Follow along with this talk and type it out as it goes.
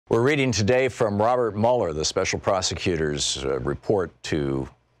We're reading today from Robert Mueller, the special prosecutor's report to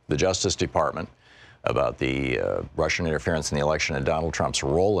the Justice Department about the Russian interference in the election and Donald Trump's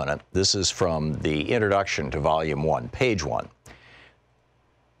role in it. This is from the introduction to Volume 1, page 1.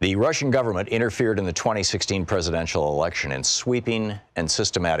 The Russian government interfered in the 2016 presidential election in sweeping and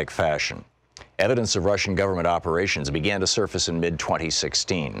systematic fashion. Evidence of Russian government operations began to surface in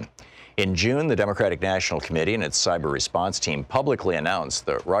mid-2016. In June, the Democratic National Committee and its cyber response team publicly announced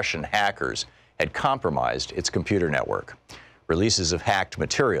that Russian hackers had compromised its computer network. Releases of hacked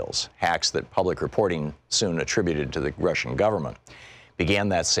materials, hacks that public reporting soon attributed to the Russian government, began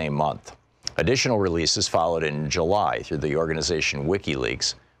that same month. Additional releases followed in July through the organization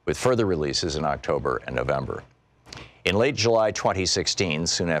WikiLeaks, with further releases in October and November. In late July 2016,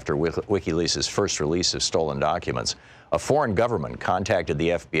 soon after WikiLeaks' first release of stolen documents, a foreign government contacted the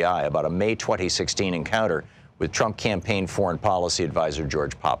FBI about a May 2016 encounter with Trump campaign foreign policy advisor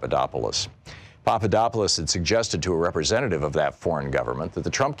George Papadopoulos. Papadopoulos had suggested to a representative of that foreign government that the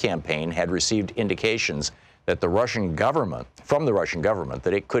Trump campaign had received indications that from the Russian government,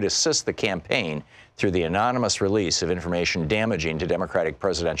 that it could assist the campaign through the anonymous release of information damaging to Democratic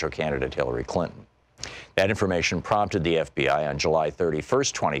presidential candidate Hillary Clinton. That information prompted the FBI on July 31,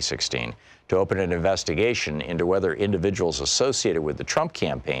 2016, to open an investigation into whether individuals associated with the Trump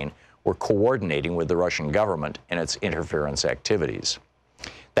campaign were coordinating with the Russian government in its interference activities.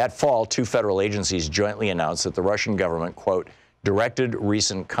 That fall, two federal agencies jointly announced that the Russian government, quote, directed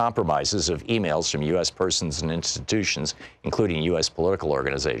recent compromises of emails from U.S. persons and institutions, including U.S. political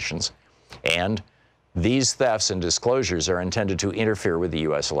organizations, and these thefts and disclosures are intended to interfere with the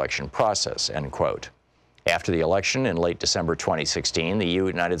U.S. election process, end quote. After the election in late December 2016, the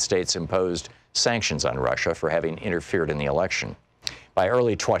United States imposed sanctions on Russia for having interfered in the election. By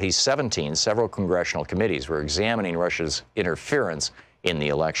early 2017, several congressional committees were examining Russia's interference in the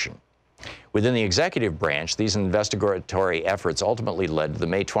election. Within the executive branch, these investigatory efforts ultimately led to the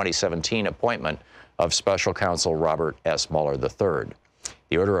May 2017 appointment of Special Counsel Robert S. Mueller III.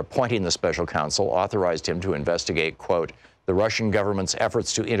 The order appointing the special counsel authorized him to investigate, quote, the Russian government's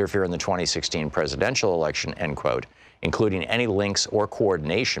efforts to interfere in the 2016 presidential election, end quote, including any links or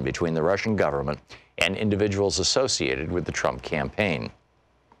coordination between the Russian government and individuals associated with the Trump campaign.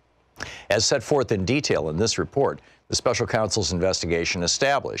 As set forth in detail in this report, the special counsel's investigation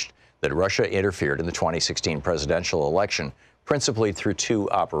established that Russia interfered in the 2016 presidential election principally through two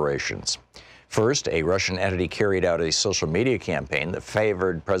operations. First, a Russian entity carried out a social media campaign that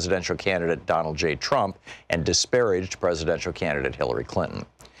favored presidential candidate Donald J. Trump and disparaged presidential candidate Hillary Clinton.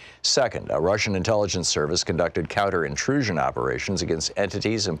 Second, a Russian intelligence service conducted counter-intrusion operations against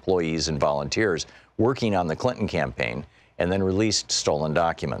entities, employees, and volunteers working on the Clinton campaign and then released stolen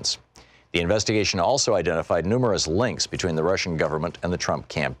documents. The investigation also identified numerous links between the Russian government and the Trump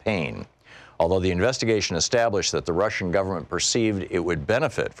campaign. Although the investigation established that the Russian government perceived it would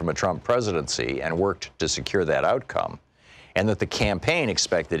benefit from a Trump presidency and worked to secure that outcome, and that the campaign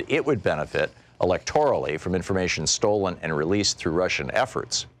expected it would benefit electorally from information stolen and released through Russian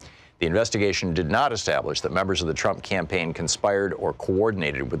efforts, the investigation did not establish that members of the Trump campaign conspired or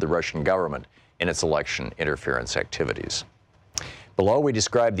coordinated with the Russian government in its election interference activities. Below, we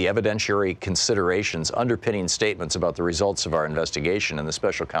describe the evidentiary considerations underpinning statements about the results of our investigation and the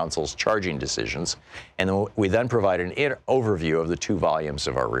special counsel's charging decisions, and we then provide an overview of the 2 volumes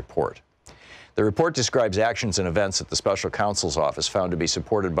of our report. The report describes actions and events that the special counsel's office found to be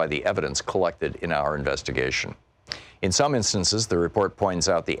supported by the evidence collected in our investigation. In some instances, the report points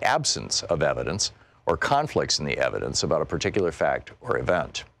out the absence of evidence or conflicts in the evidence about a particular fact or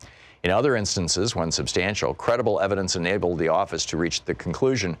event. In other instances, when substantial, credible evidence enabled the office to reach the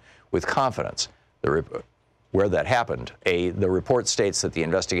conclusion with confidence. Where that happened, the report states that the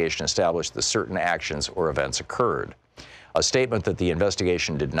investigation established that certain actions or events occurred. A statement that the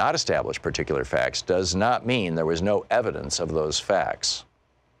investigation did not establish particular facts does not mean there was no evidence of those facts.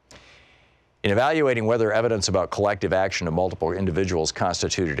 In evaluating whether evidence about collective action of multiple individuals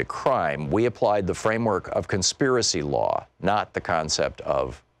constituted a crime, we applied the framework of conspiracy law, not the concept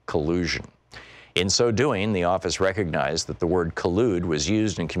of collusion. In so doing, the office recognized that the word collude was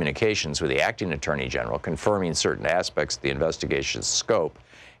used in communications with the acting attorney general, confirming certain aspects of the investigation's scope,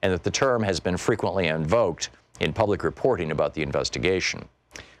 and that the term has been frequently invoked in public reporting about the investigation.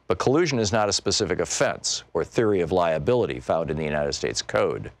 But collusion is not a specific offense or theory of liability found in the United States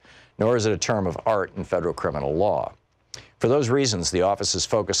Code, nor is it a term of art in federal criminal law. For those reasons, the office's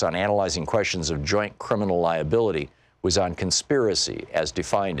focus on analyzing questions of joint criminal liability was on conspiracy as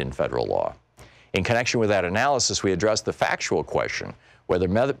defined in federal law. In connection with that analysis, we addressed the factual question whether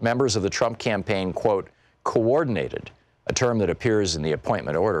members of the Trump campaign, quote, coordinated a term that appears in the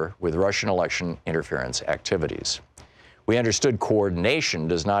appointment order, with Russian election interference activities. We understood coordination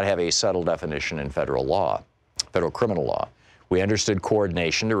does not have a settled definition in federal criminal law. We understood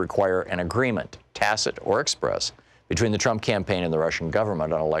coordination to require an agreement, tacit or express, between the Trump campaign and the Russian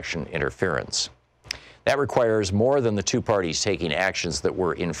government on election interference. That requires more than the two parties taking actions that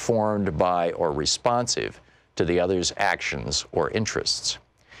were informed by or responsive to the other's actions or interests.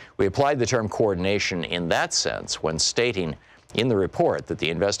 We applied the term coordination in that sense when stating in the report that the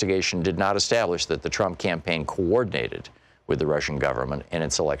investigation did not establish that the Trump campaign coordinated with the Russian government in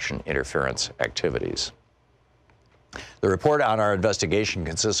its election interference activities. The report on our investigation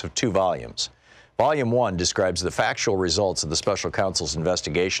consists of 2 volumes. Volume 1 describes the factual results of the special counsel's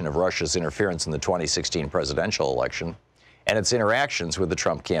investigation of Russia's interference in the 2016 presidential election and its interactions with the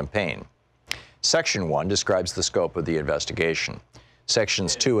Trump campaign. Section 1 describes the scope of the investigation.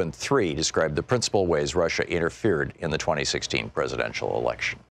 Sections 2 and 3 describe the principal ways Russia interfered in the 2016 presidential election.